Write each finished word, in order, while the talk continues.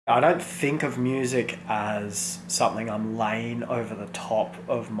I don't think of music as something I'm laying over the top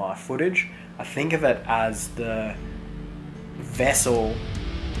of my footage. I think of it as the vessel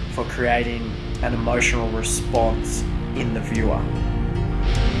for creating an emotional response in the viewer,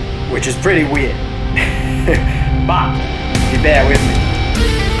 which is pretty weird. But if you bear with me.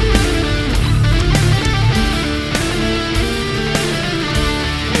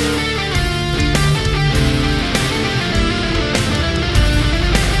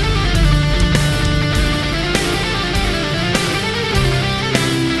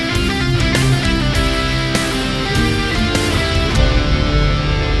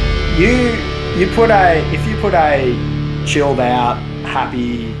 If you put a chilled out,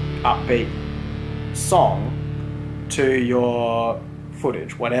 happy, upbeat song to your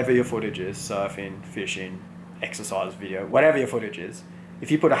footage, whatever your footage is, surfing, fishing, exercise video, whatever your footage is,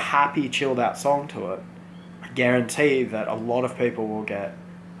 if you put a happy, chilled out song to it, I guarantee that a lot of people will get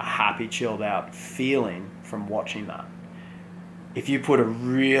a happy, chilled out feeling from watching that. If you put a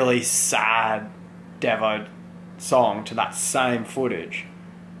really sad, devoed song to that same footage,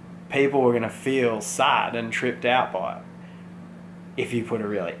 people are going to feel sad and tripped out by it. If you put a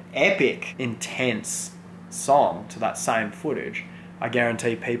really epic, intense song to that same footage, I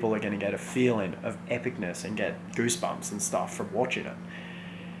guarantee people are going to get a feeling of epicness and get goosebumps and stuff from watching it.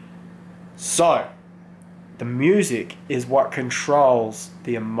 So, the music is what controls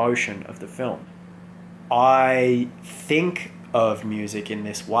the emotion of the film. I think of music in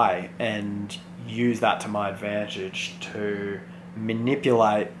this way and use that to my advantage to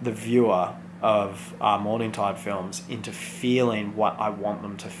manipulate the viewer of our Morningtide films into feeling what I want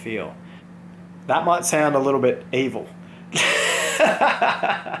them to feel. That might sound a little bit evil. Is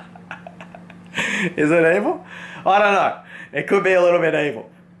it evil? I don't know. It could be a little bit evil.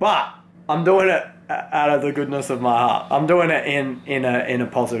 But I'm doing it out of the goodness of my heart. I'm doing it in a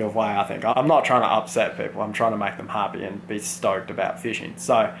positive way, I think. I'm not trying to upset people. I'm trying to make them happy and be stoked about fishing.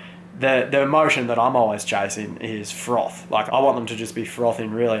 So the emotion that I'm always chasing is froth. Like, I want them to just be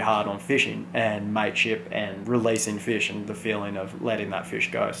frothing really hard on fishing and mateship and releasing fish and the feeling of letting that fish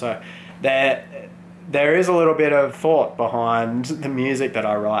go. So there is a little bit of thought behind the music that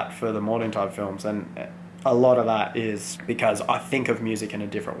I write for the Morningtide films, and a lot of that is because I think of music in a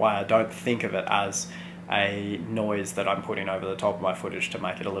different way. I don't think of it as a noise that I'm putting over the top of my footage to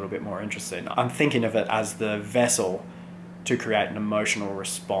make it a little bit more interesting. I'm thinking of it as the vessel to create an emotional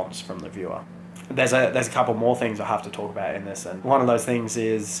response from the viewer. There's a couple more things I have to talk about in this, and one of those things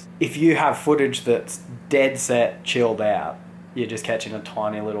is if you have footage that's dead set chilled out, you're just catching a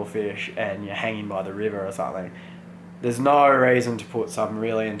tiny little fish and you're hanging by the river or something, there's no reason to put some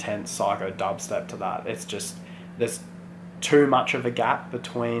really intense psycho dubstep to that. It's just, there's too much of a gap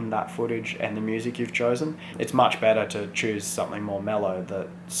between that footage and the music you've chosen. It's much better to choose something more mellow that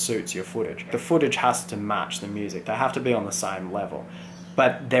suits your footage. The footage has to match the music. They have to be on the same level.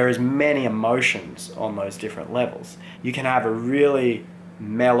 But there is many emotions on those different levels. You can have a really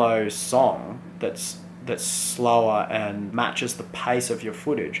mellow song that's slower and matches the pace of your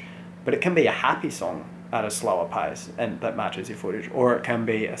footage, but it can be a happy song at a slower pace and that matches your footage, or it can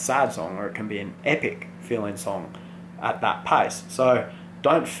be a sad song, or it can be an epic feeling song at that pace. So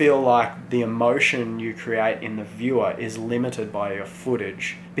don't feel like the emotion you create in the viewer is limited by your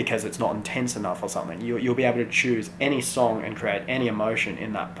footage because it's not intense enough or something. You'll be able to choose any song and create any emotion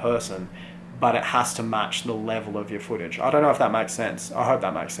in that person, but it has to match the level of your footage. I don't know if that makes sense. I hope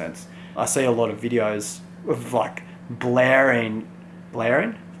that makes sense. I see a lot of videos of like blaring, is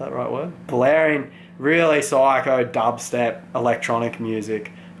that the right word? Blaring really psycho dubstep electronic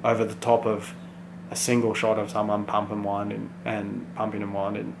music over the top of a single shot of someone pumping and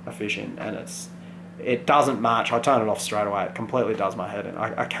winding a fish in, and it doesn't match. I turn it off straight away. It completely does my head in.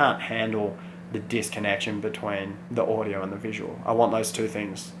 I can't handle the disconnection between the audio and the visual. I want those two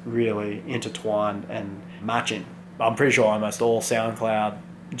things really intertwined and matching. I'm pretty sure almost all SoundCloud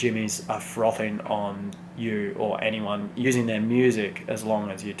Jimmies are frothing on you or anyone using their music as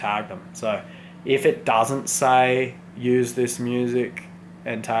long as you tag them. So if it doesn't say use this music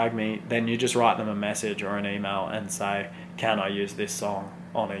and tag me, then you just write them a message or an email and say, can I use this song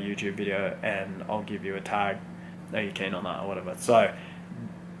on a YouTube video, and I'll give you a tag. Are you keen on that or whatever? So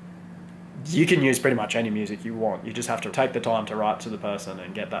you can use pretty much any music you want. You just have to take the time to write to the person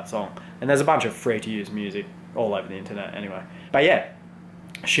and get that song. And there's a bunch of free to use music all over the internet anyway. But yeah,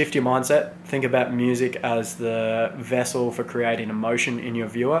 shift your mindset. Think about music as the vessel for creating emotion in your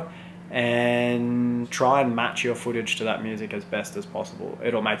viewer, and try and match your footage to that music as best as possible.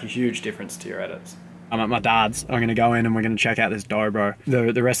 It'll make a huge difference to your edits. I'm at my dad's. I'm going to go in and we're going to check out this dobro.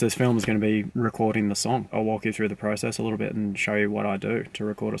 The rest of this film is going to be recording the song. I'll walk you through the process a little bit and show you what I do to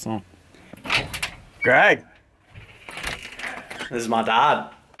record a song. Greg. This is my dad.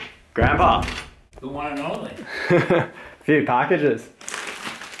 Grandpa. The one and only. A few packages.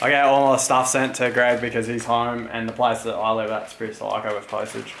 I get all the stuff sent to Greg because he's home and the place that I live at's pretty psycho with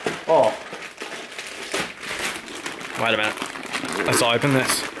postage. Oh. Wait a minute. Let's open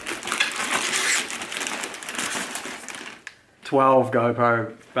this. 12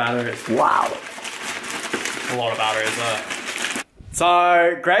 GoPro batteries. Wow. A lot of batteries there.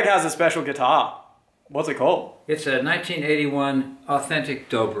 So, Greg has a special guitar. What's it called? It's a 1981 authentic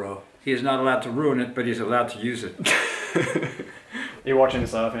dobro. He is not allowed to ruin it, but he's allowed to use it. You watching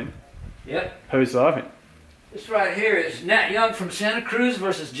surfing? Yep. Who's surfing? This right here is Nat Young from Santa Cruz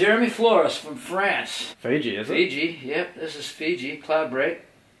versus Jeremy Flores from France. Fiji, is it? Fiji, yep. This is Fiji, cloud break.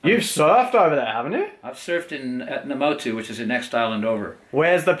 You've surfed over there, haven't you? I've surfed at Namotu, which is the next island over.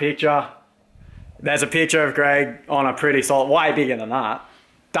 Where's the picture? There's a picture of Greg on a pretty solid, way bigger than that.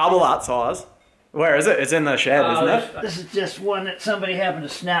 Double that size. Where is it? It's in the shed, isn't it? This is just one that somebody happened to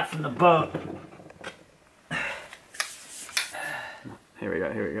snap from the boat. Here we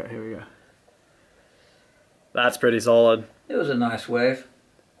go, here we go, here we go. That's pretty solid. It was a nice wave.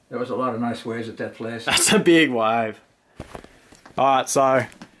 There was a lot of nice waves at that place. That's a big wave. Alright, so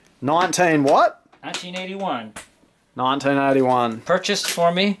 19 what? 1981. 1981. Purchased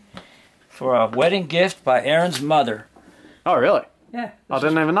for me for a wedding gift by Aaron's mother. Oh, really? Yeah. I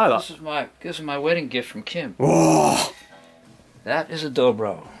didn't even know that. This is my wedding gift from Kim. Whoa! That is a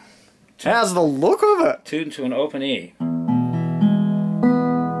dobro. How's the look of it? Tuned to an open E.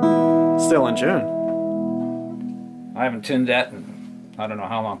 Still in tune. I haven't tuned that in I don't know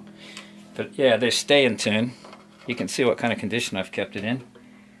how long. But yeah, they stay in tune. You can see what kind of condition I've kept it in.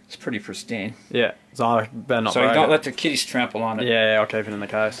 It's pretty pristine. Yeah, so I better not So you don't let the kitties trample on it. Yeah, I'll keep it in the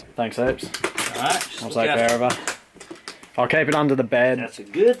case. Thanks heaps. Alright. I'll take care of her. I'll keep it under the bed. That's a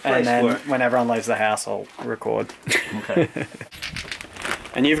good place and then for it. when everyone leaves the house, I'll record. Okay.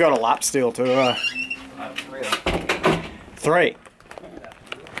 And you've got a lap steel too, Three.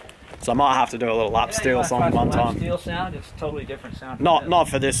 So I might have to do a little lap steel song one time. Steel sound, it's a totally different sound. Not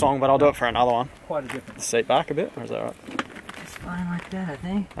for this song, but I'll do it for another one. Quite a different. Seat back a bit, or is that right? It's fine like that, I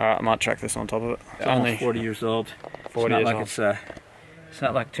think. Alright, I might check this on top of it. It's only 40 years old. 40 years old. It's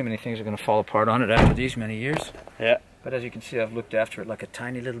not like too many things are going to fall apart on it after these many years. Yeah. But as you can see, I've looked after it like a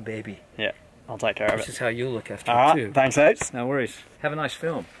tiny little baby. Yeah, I'll take care of it. This is how you look after Alright, it too. thanks heaps. No worries. Have a nice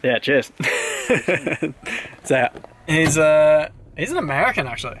film. Yeah, cheers. So, he's an American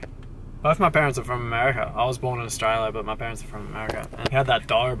actually. Both my parents are from America. I was born in Australia, but my parents are from America. And he had that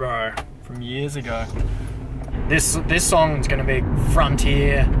dobro from years ago. This song's gonna be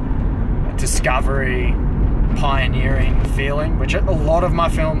frontier, discovery, pioneering feeling, which a lot of my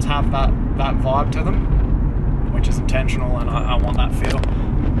films have that vibe to them, which is intentional, and I want that feel.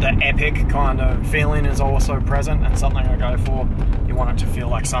 The epic kind of feeling is also present, and something I go for. You want it to feel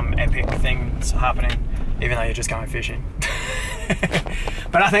like some epic thing's happening, even though you're just going fishing.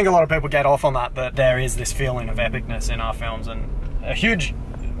 But I think a lot of people get off on that there is this feeling of epicness in our films, and a huge,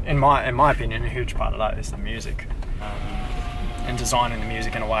 in my opinion, a huge part of that is the music, and designing the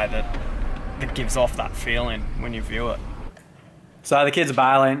music in a way that gives off that feeling when you view it. So the kids are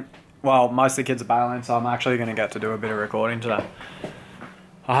bailing. Well, most of the kids are bailing, so I'm actually going to get to do a bit of recording today.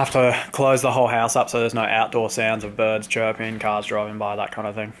 I have to close the whole house up so there's no outdoor sounds of birds chirping, cars driving by, that kind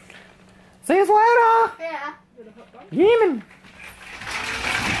of thing. See you later! Yeah. Yemen!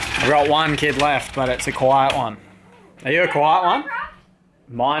 I've got one kid left, but it's a quiet one. Are you a quiet one?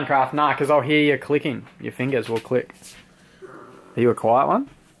 Minecraft? Nah, because I'll hear you clicking. Your fingers will click. Are you a quiet one?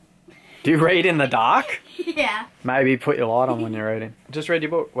 Do you read in the dark? Yeah. Maybe put your light on when you're reading. Just read your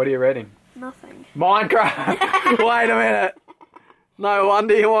book. What are you reading? Nothing. Minecraft! Wait a minute. No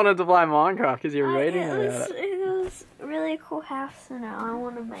wonder you wanted to play Minecraft, because you're reading about it. It was a really cool house, and I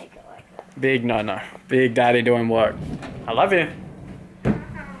want to make it like that. Big no. Big daddy doing work. I love you.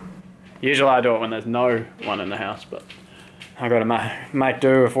 Usually I do it when there's no one in the house, but I got to make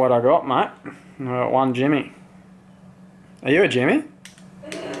do with what I got, mate. I got one Jimmy. Are you a Jimmy?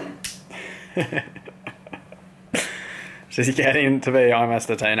 She's getting to be almost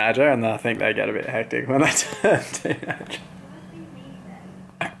a teenager, and I think they get a bit hectic when they turn teenage.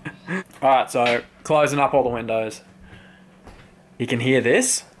 Alright, so closing up all the windows. You can hear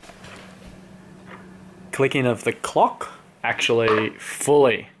this. Clicking of the clock actually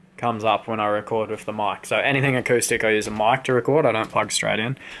fully comes up when I record with the mic. So anything acoustic, I use a mic to record. I don't plug straight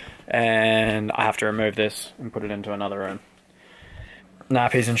in. And I have to remove this and put it into another room.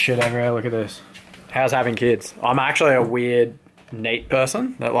 Nappies and shit everywhere. Look at this. How's having kids? I'm actually a weird, neat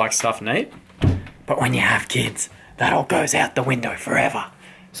person that likes stuff neat. But when you have kids, that all goes out the window forever.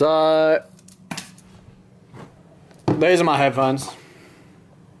 So, these are my headphones.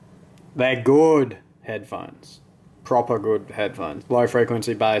 They're good headphones. Proper good headphones. Low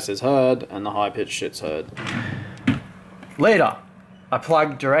frequency bass is heard and the high pitched shit's heard. Leader. I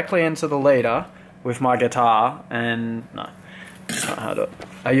plug directly into the leader with my guitar and... no, that's not how to do it.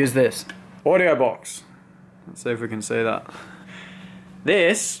 I use this. Audio box. Let's see if we can see that.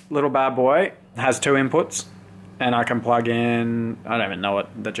 This little bad boy has 2 inputs and I can plug in, I don't even know what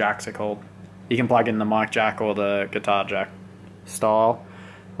the jacks are called. You can plug in the mic jack or the guitar jack style,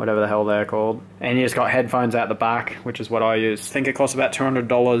 whatever the hell they're called. And you just got headphones out the back, which is what I use. I think it cost about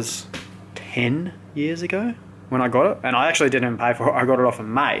 $200 10 years ago when I got it. And I actually didn't even pay for it. I got it off a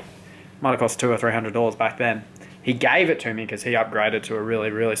mate. Might have cost $200 or $300 back then. He gave it to me because he upgraded to a really,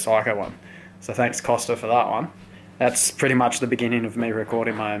 really psycho one. So thanks Costa for that one. That's pretty much the beginning of me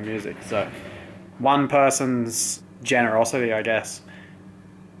recording my own music. So one person's generosity, I guess,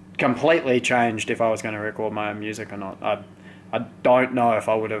 completely changed if I was going to record my own music or not. I don't know if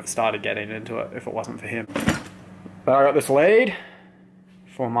I would have started getting into it if it wasn't for him. But I got this lead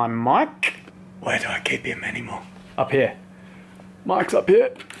for my mic. Where do I keep him anymore? Up here. Mic's up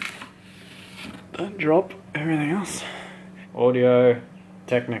here. Don't drop everything else. Audio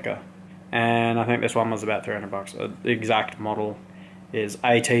Technica. And I think this one was about $300. The exact model is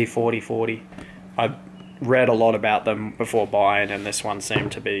AT4040. I read a lot about them before buying, and this one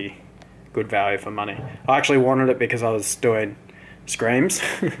seemed to be good value for money. I actually wanted it because I was doing screams.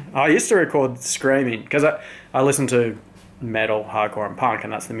 I used to record screaming because I listen to metal, hardcore and punk,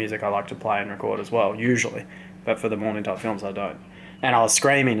 and that's the music I like to play and record as well, usually. But for the Morningtide films I don't. And I was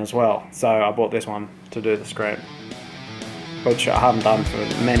screaming as well, so I bought this one to do the scream, which I haven't done for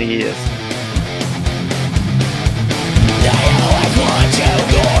many years.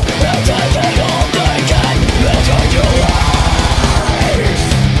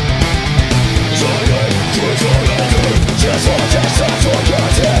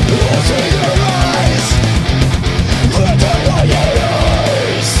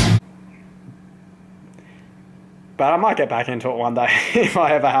 But I might get back into it one day if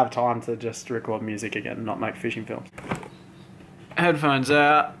I ever have time to just record music again and not make fishing films. Headphones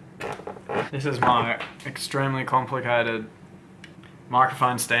out. This is my extremely complicated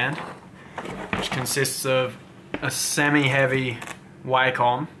microphone stand, which consists of a semi-heavy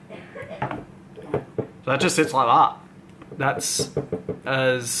Wacom. So that just sits like that. That's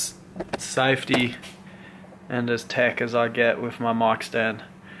as safety and as tech as I get with my mic stand.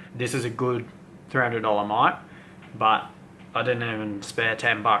 This is a good $300 mic, but I didn't even spare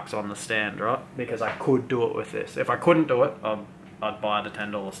 10 bucks on the stand, right? Because I could do it with this. If I couldn't do it, I'd buy the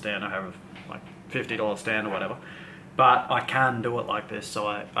 $10 stand. I have like $50 stand or whatever. But I can do it like this, so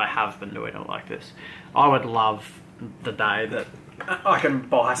I have been doing it like this. I would love the day that I can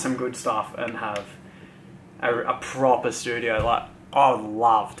buy some good stuff and have a proper studio. Like, I would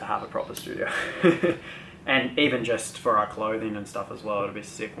love to have a proper studio. And even just for our clothing and stuff as well, it'd be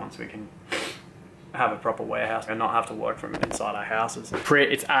sick once we can have a proper warehouse and not have to work from inside our houses.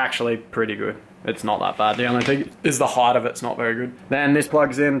 It's actually pretty good. It's not that bad. The only thing is the height of it's not very good. Then this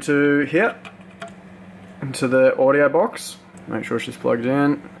plugs into here, into the audio box. Make sure she's plugged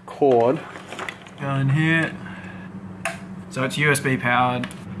in. Cord going here. So it's USB powered.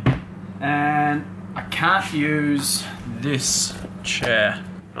 And I can't use this chair.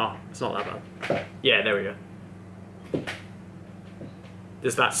 Oh, it's not that bad. Yeah, there we go.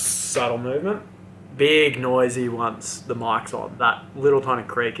 Just that subtle movement. Big noisy once the mic's on. That little tiny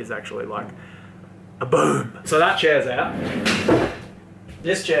creak is actually like a boom. So that chair's out.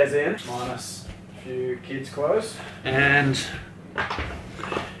 This chair's in, minus a few kids' clothes. And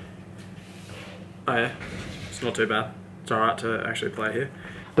oh yeah, it's not too bad. It's alright to actually play here.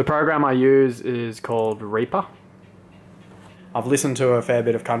 The program I use is called Reaper. I've listened to a fair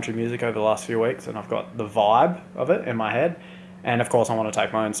bit of country music over the last few weeks and I've got the vibe of it in my head. And of course I want to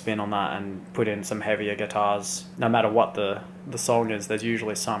take my own spin on that and put in some heavier guitars. No matter what the song is, there's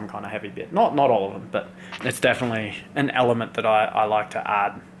usually some kind of heavy bit. Not all of them, but it's definitely an element that I like to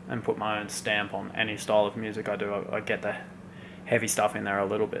add and put my own stamp on any style of music I do. I get the heavy stuff in there a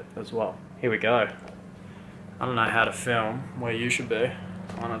little bit as well. Here we go. I don't know how to film where you should be.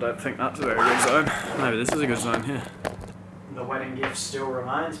 And I don't think that's a very good zone. Maybe this is a good zone here. The wedding gift still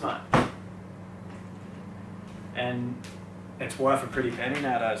remains, mate. And it's worth a pretty penny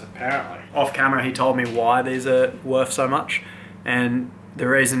nowadays, apparently. Off camera, he told me why these are worth so much. And the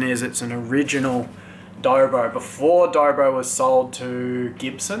reason is it's an original dobro. Before dobro was sold to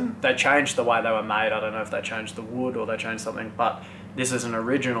Gibson, they changed the way they were made. I don't know if they changed the wood or they changed something, but this is an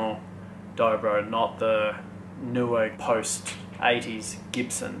original dobro, not the newer post-80s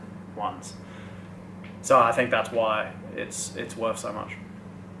Gibson ones. So I think that's why it's worth so much.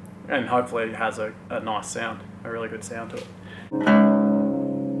 And hopefully it has a nice sound, a really good sound to it.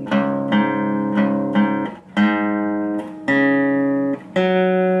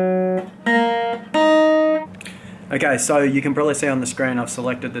 Okay, so you can probably see on the screen I've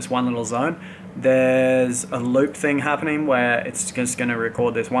selected this one little zone. There's a loop thing happening where it's just going to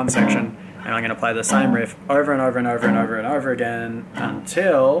record this one section, and I'm going to play the same riff over and over and over and over and over again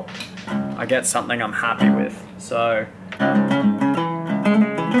until I get something I'm happy with. So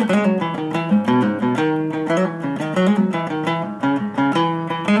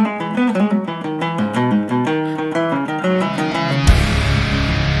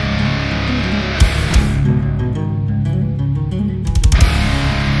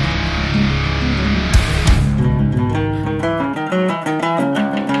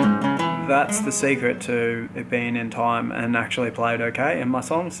that's the secret to it being in time and actually played okay in my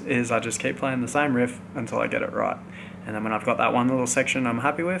songs, is I just keep playing the same riff until I get it right. And then when I've got that one little section I'm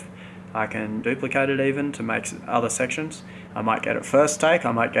happy with, I can duplicate it even to make other sections. I might get it first take,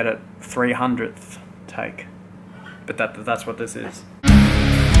 I might get it 300th take. But that's what this is.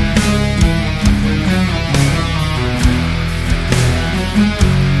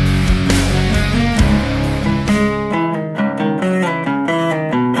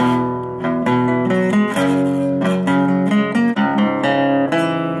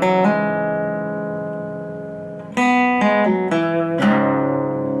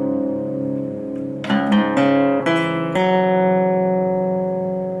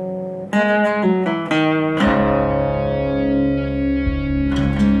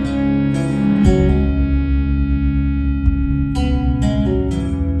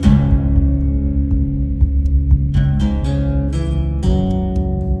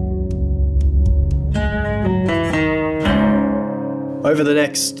 Over the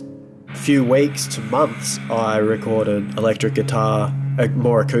next few weeks to months, I recorded electric guitar,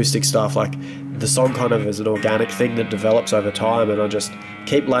 more acoustic stuff. Like, the song kind of is an organic thing that develops over time, and I just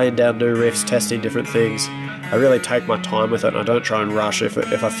keep laying down new riffs, testing different things. I really take my time with it, and I don't try and rush.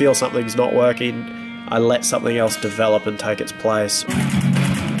 If I feel something's not working, I let something else develop and take its place.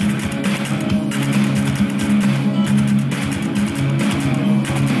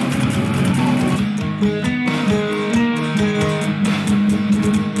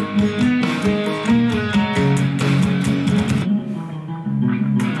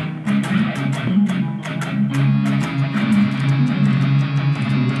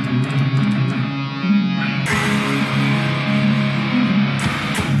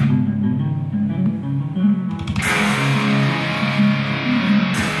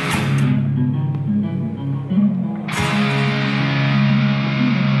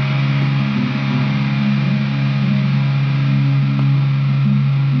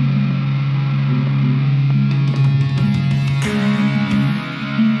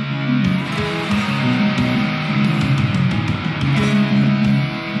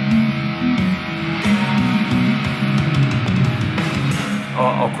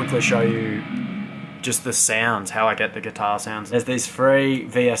 I'll quickly show you just the sounds, how I get the guitar sounds. There's these free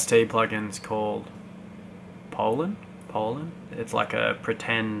VST plugins called Poland. It's like a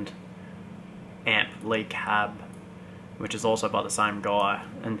pretend amp Lee Cab, which is also by the same guy,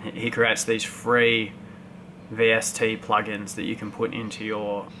 and he creates these free VST plugins that you can put into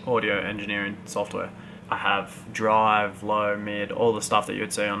your audio engineering software. I have drive, low, mid, all the stuff that you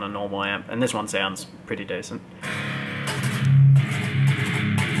would see on a normal amp, and this one sounds pretty decent.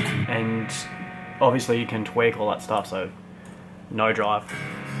 And obviously you can tweak all that stuff, so no drive,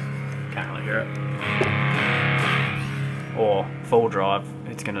 can't really hear it. Or full drive,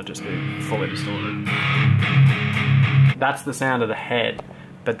 it's gonna just be fully distorted. That's the sound of the head,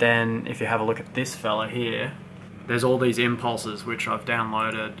 but then if you have a look at this fella here, there's all these impulses which I've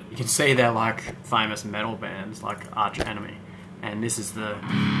downloaded. You can see they're like famous metal bands like Arch Enemy, and this is the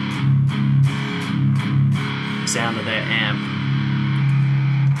sound of their amp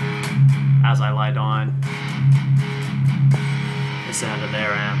as I lay dying. The sound of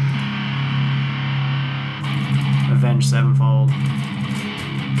their amp. Avenged Sevenfold.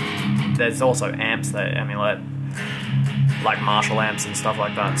 There's also amps that emulate, like Marshall amps and stuff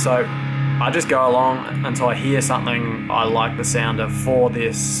like that. So I just go along until I hear something I like the sound of for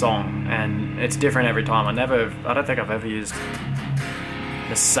this song, and it's different every time. I don't think I've ever used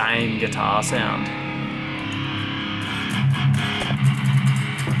the same guitar sound.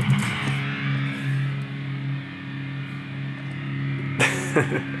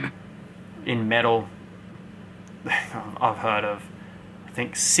 In metal, I've heard of, I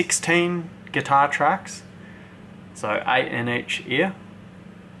think, 16 guitar tracks, so 8 in each ear.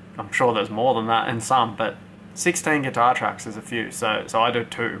 I'm sure there's more than that in some, but 16 guitar tracks is a few, so I do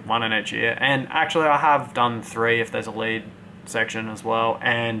 2, 1 in each ear. And actually I have done 3 if there's a lead section as well,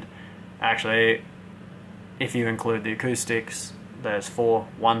 and actually if you include the acoustics, there's 4,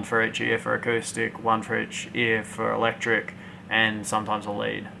 1 for each ear for acoustic, 1 for each ear for electric, and sometimes a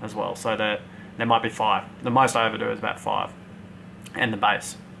lead as well, so there might be 5. The most I ever do is about 5, and the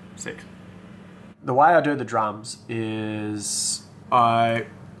bass 6. The way I do the drums is I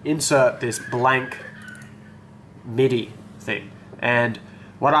insert this blank MIDI thing, and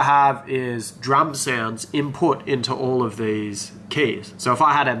what I have is drum sounds input into all of these keys. So if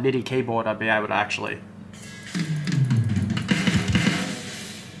I had a MIDI keyboard, I'd be able to actually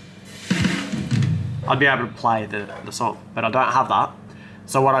play the song, but I don't have that.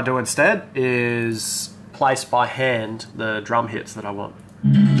 So what I do instead is place by hand the drum hits that I want.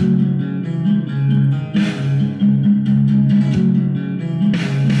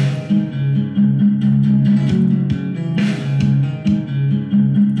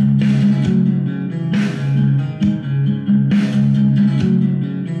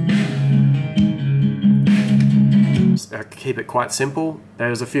 I keep it quite simple.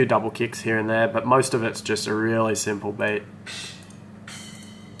 There's a few double kicks here and there, but most of it's just a really simple beat.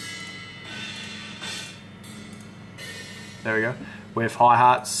 There we go. With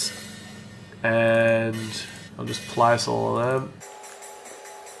hi-hats, and I'll just place all of them.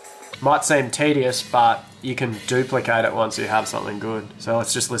 Might seem tedious, but you can duplicate it once you have something good. So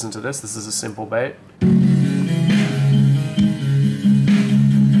let's just listen to this. This is a simple beat.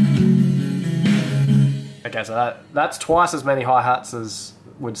 Okay, so that's twice as many hi-hats as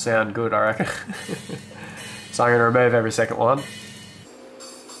would sound good, I reckon. So I'm going to remove every second one.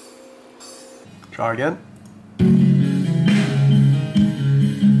 Try again.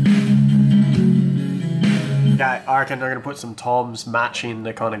 Okay, I reckon I'm going to put some toms matching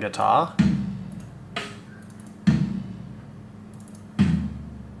the kind of guitar.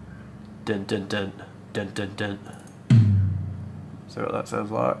 Dun dun dun, dun dun dun. See what that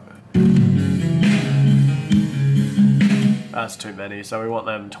sounds like. That's too many, so we want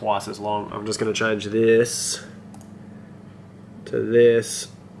them twice as long. I'm just going to change this to this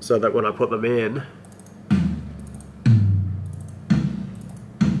so that when I put them in,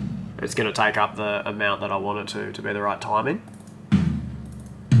 it's going to take up the amount that I want it to be the right timing.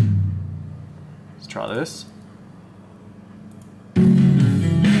 Let's try this.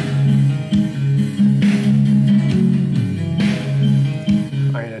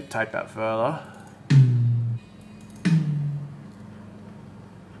 I'm going to take that further.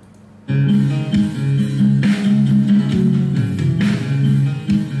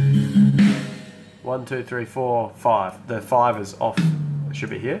 One, 2, 3, 4, 5. The 5 is off. It should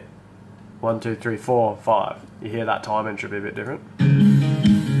be here. 1, 2, 3, 4, 5. You hear that timing should be a bit different.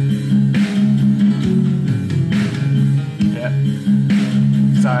 Yeah.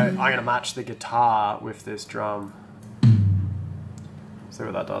 So I'm going to match the guitar with this drum. See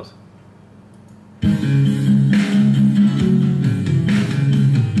what that does.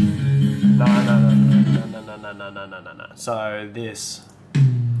 No. So this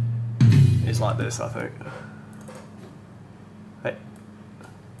is like this, I think. Hey.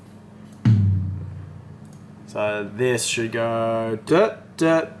 So this should go da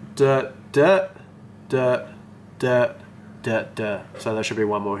da da da da da da da. So there should be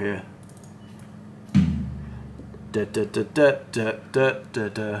one more here. Da da da da da da da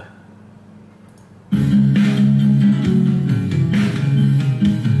da.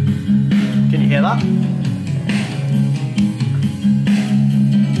 Can you hear that?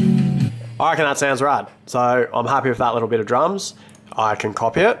 I reckon that sounds rad. So I'm happy with that little bit of drums. I can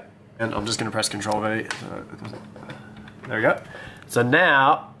copy it, and I'm just going to press Control V. There we go. So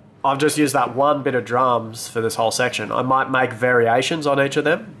now I've just used that one bit of drums for this whole section. I might make variations on each of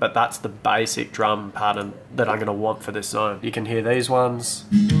them, but that's the basic drum pattern that I'm going to want for this zone. You can hear these ones.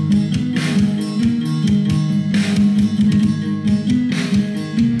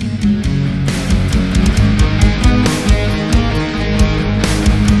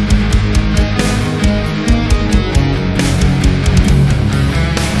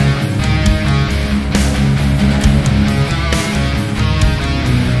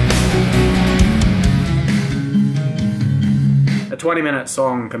 A 20-minute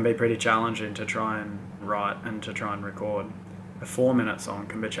song can be pretty challenging to try and write and to try and record. A 4-minute song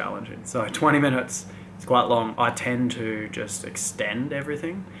can be challenging. So 20 minutes is quite long. I tend to just extend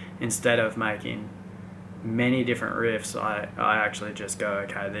everything instead of making many different riffs, I actually just go,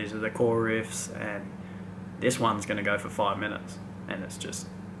 okay, these are the core riffs, and this one's going to go for 5 minutes, and it's just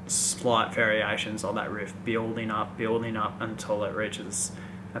slight variations on that riff, building up until it reaches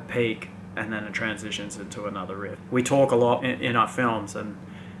a peak, and then it transitions into another riff. We talk a lot in our films, and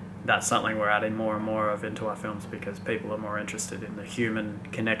that's something we're adding more and more of into our films, because people are more interested in the human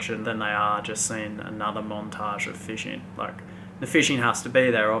connection than they are just seeing another montage of fishing. Like, the fishing has to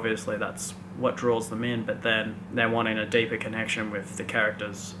be there, obviously, that's what draws them in, but then they're wanting a deeper connection with the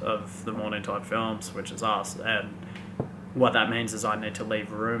characters of the Morningtide films, which is us, and what that means is I need to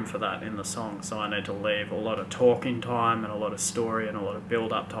leave room for that in the song. So I need to leave a lot of talking time and a lot of story and a lot of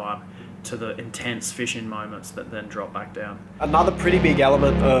build-up time to the intense fishing moments that then drop back down. Another pretty big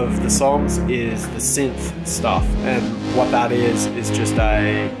element of the songs is the synth stuff, and what that is just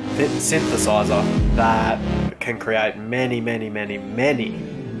a synthesizer that can create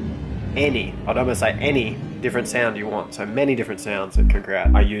I'd almost say any different sound you want, so many different sounds it can create.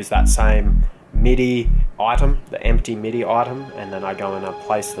 I use that same MIDI item, the empty MIDI item, and then I go and I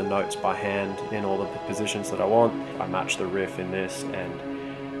place the notes by hand in all the positions that I want. I match the riff in this, and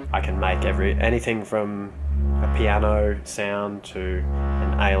I can make anything from a piano sound to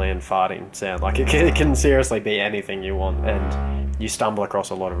an alien farting sound. Like, it can seriously be anything you want, and you stumble across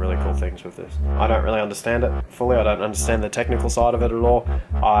a lot of really cool things with this. I don't really understand it fully. I don't understand the technical side of it at all.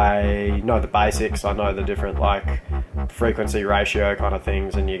 I know the basics. I know the different, like, frequency ratio kind of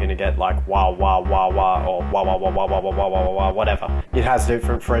things, and you're going to get like wah wah wah wah, or wah wah wah wah wah wah wah wah wah, whatever. It has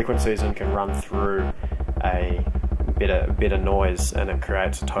different frequencies and can run through a bit of noise, and it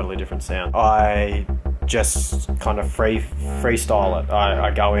creates a totally different sound. I just kind of freestyle it.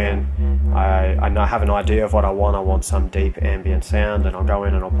 I go in, I have an idea of what I want. I want some deep ambient sound, and I'll go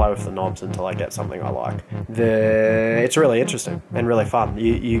in and I'll play with the knobs until I get something I like. It's really interesting and really fun.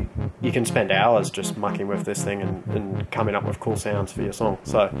 You can spend hours just mucking with this thing and coming up with cool sounds for your song.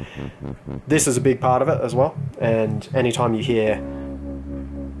 So this is a big part of it as well. And anytime you hear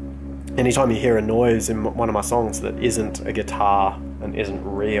a noise in one of my songs that isn't a guitar and isn't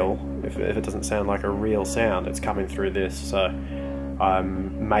real, if it doesn't sound like a real sound, it's coming through this. So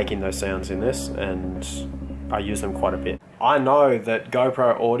I'm making those sounds in this, and I use them quite a bit. I know that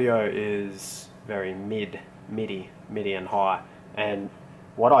GoPro audio is very MIDI and high, and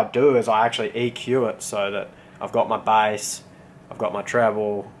what I do is I actually EQ it so that I've got my bass, I've got my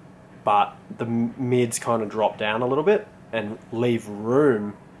treble, but the mids kind of drop down a little bit and leave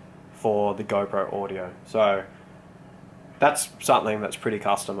room for the GoPro audio. So that's something that's pretty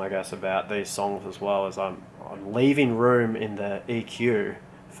custom, I guess, about these songs as well, is I'm leaving room in the EQ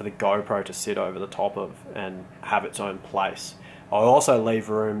for the GoPro to sit over the top of and have its own place. I'll also leave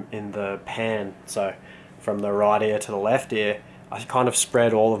room in the pan, so from the right ear to the left ear, I kind of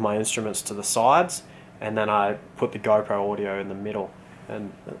spread all of my instruments to the sides, and then I put the GoPro audio in the middle,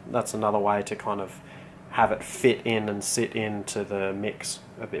 and that's another way to kind of have it fit in and sit into the mix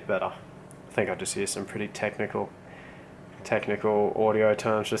a bit better. I think I just used some pretty technical audio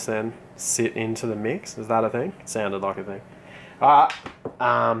terms just then. Sit into the mix, is that a thing? It sounded like a thing. Alright,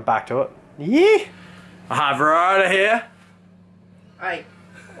 back to it. Yeah! I have Rhoda here. Hey.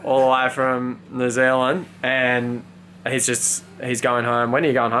 All the way from New Zealand, and he's going home. When are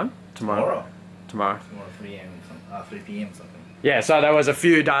you going home? Tomorrow. Tomorrow 3 p.m. something. Yeah, so there was a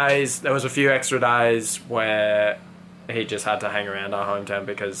few extra days where he just had to hang around our hometown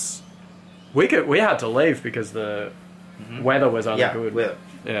because we had to leave because the weather was only good.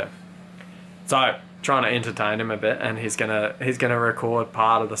 Yeah. So trying to entertain him a bit, and he's gonna record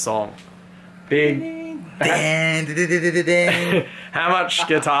part of the song. Big. How much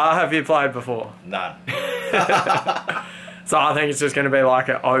guitar have you played before? None. So I think it's just gonna be like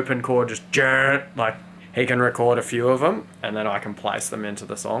an open chord, just like. He can record a few of them, and then I can place them into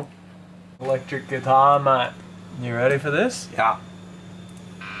the song. Electric guitar, mate. You ready for this? Yeah.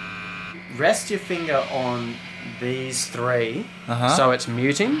 Rest your finger on these three, so it's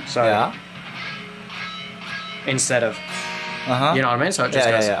muting. So yeah. Instead of, you know what I mean? So it just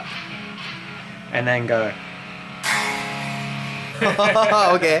goes. Yeah. And then go.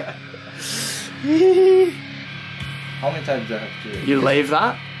 Okay. How many times do I have to? You leave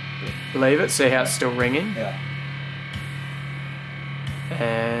that. Leave it, see how it's still ringing. Yeah.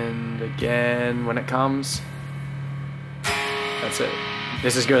 And again, when it comes, that's it.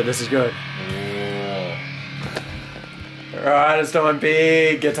 This is good, this is good. Alright, it's doing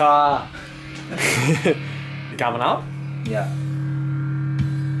big guitar. Coming up? Yeah.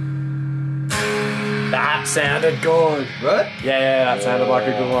 That sounded good. What? Yeah, that sounded like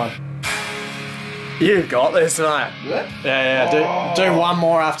a good one. You've got this, mate. Good? Yeah. Do one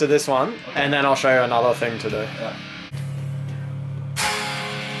more after this one, and then I'll show you another thing to do. Yeah.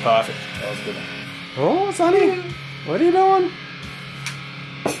 Perfect. That was good. Oh, Sonny, what are you doing?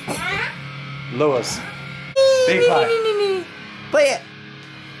 Lewis. Big play. Play it!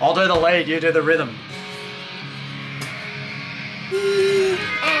 I'll do the lead, you do the rhythm.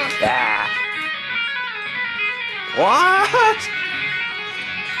 Yeah. What?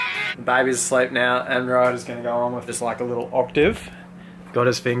 The baby's asleep now, and Ryder's gonna go on with this like a little octave. Got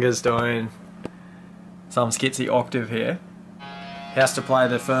his fingers doing some skitsy octave here. He has to play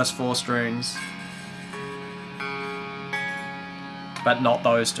the first 4 strings, but not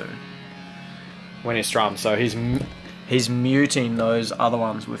those 2 when he strums. So he's muting those other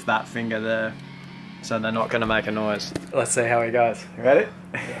ones with that finger there, so they're not going to make a noise. Let's see how he goes. Ready?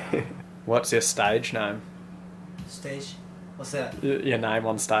 Yeah. What's your stage name? Stage? What's that? Your name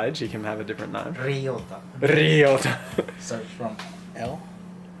on stage. You can have a different name. Ryota. Ryota. Start from L.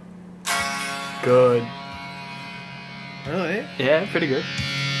 Good. Really? Yeah, pretty good.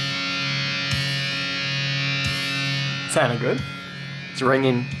 Sounded good. It's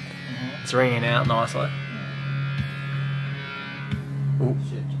ringing. It's ringing out nicely. Ooh,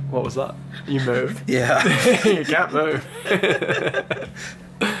 Shit. what was that? You moved. Yeah. You can't move.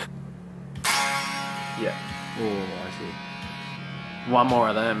 Yeah. Oh, I see. One more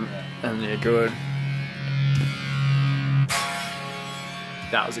of them, and you're good.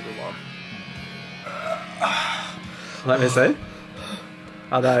 That was a good one. Let me see.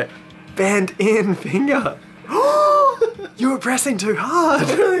 Are they bend in finger? You were pressing too hard.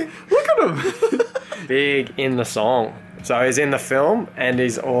 Look at him. Big in the song. So he's in the film, and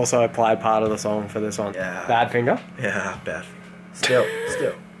he's also played part of the song for this one. Yeah. Bad finger. Yeah, bad. Still.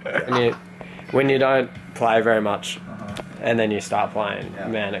 When you don't play very much, and then you start playing,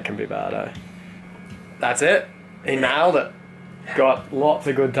 man, it can be bad. Eh? That's it. He nailed it. Got lots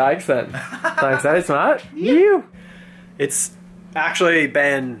of good takes then. Thanks, Ace, mate. You. It's actually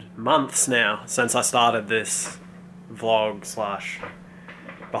been months now since I started this vlog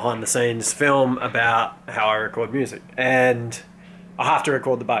 / behind the scenes film about how I record music, and I have to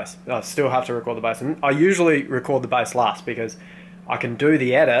record the bass. I still have to record the bass, and I usually record the bass last because I can do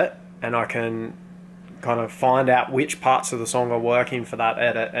the edit and I can kind of find out which parts of the song are working for that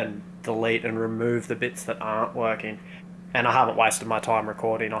edit and delete and remove the bits that aren't working. And I haven't wasted my time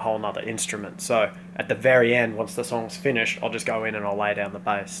recording a whole nother instrument. So at the very end, once the song's finished, I'll just go in and I'll lay down the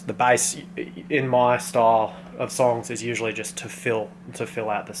bass. The bass in my style of songs is usually just to fill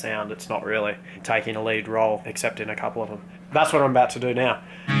out the sound. It's not really taking a lead role, except in a couple of them. That's what I'm about to do now.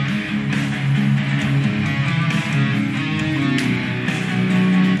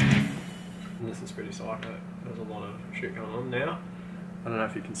 And this is pretty psycho. There's a lot of shit going on now. I don't know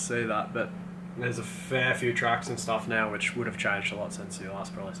if you can see that, but there's a fair few tracks and stuff now which would have changed a lot since you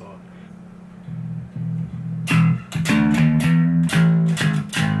last probably saw it.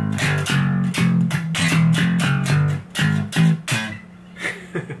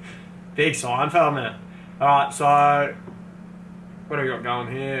 Big Seinfeld, man. Alright, so what have we got going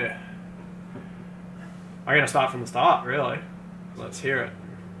here? I'm going to start from the start, really. Let's hear it.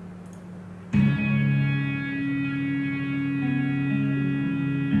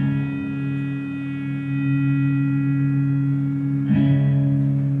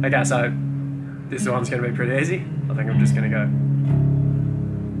 Okay, so this one's going to be pretty easy. I think I'm just going to go,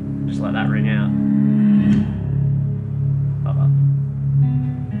 just let that ring out. Like that.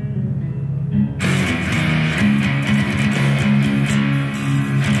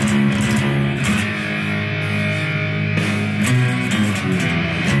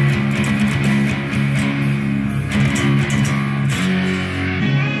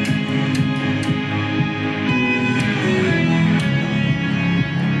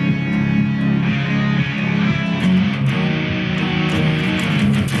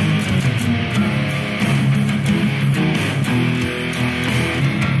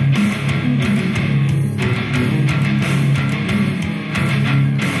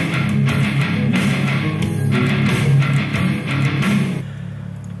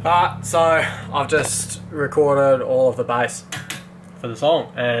 Alright, so I've just recorded all of the bass for the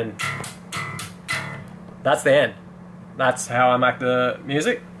song, and that's the end. That's how I make the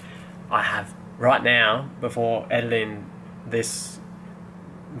music. I have, right now, before editing this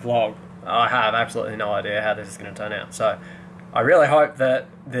vlog, I have absolutely no idea how this is going to turn out. So I really hope that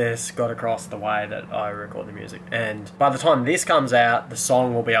this got across the way that I record the music. And by the time this comes out, the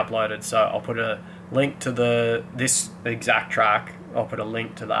song will be uploaded, so I'll put a link to this exact track I'll put a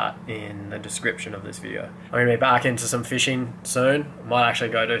link to that in the description of this video. I'm going to be back into some fishing soon. I might actually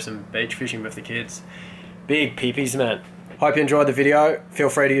go do some beach fishing with the kids. Big peepees, man. Hope you enjoyed the video. Feel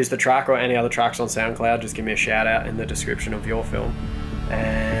free to use the track or any other tracks on SoundCloud. Just give me a shout out in the description of your film.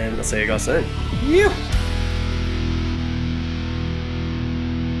 And I'll see you guys soon. Yeah.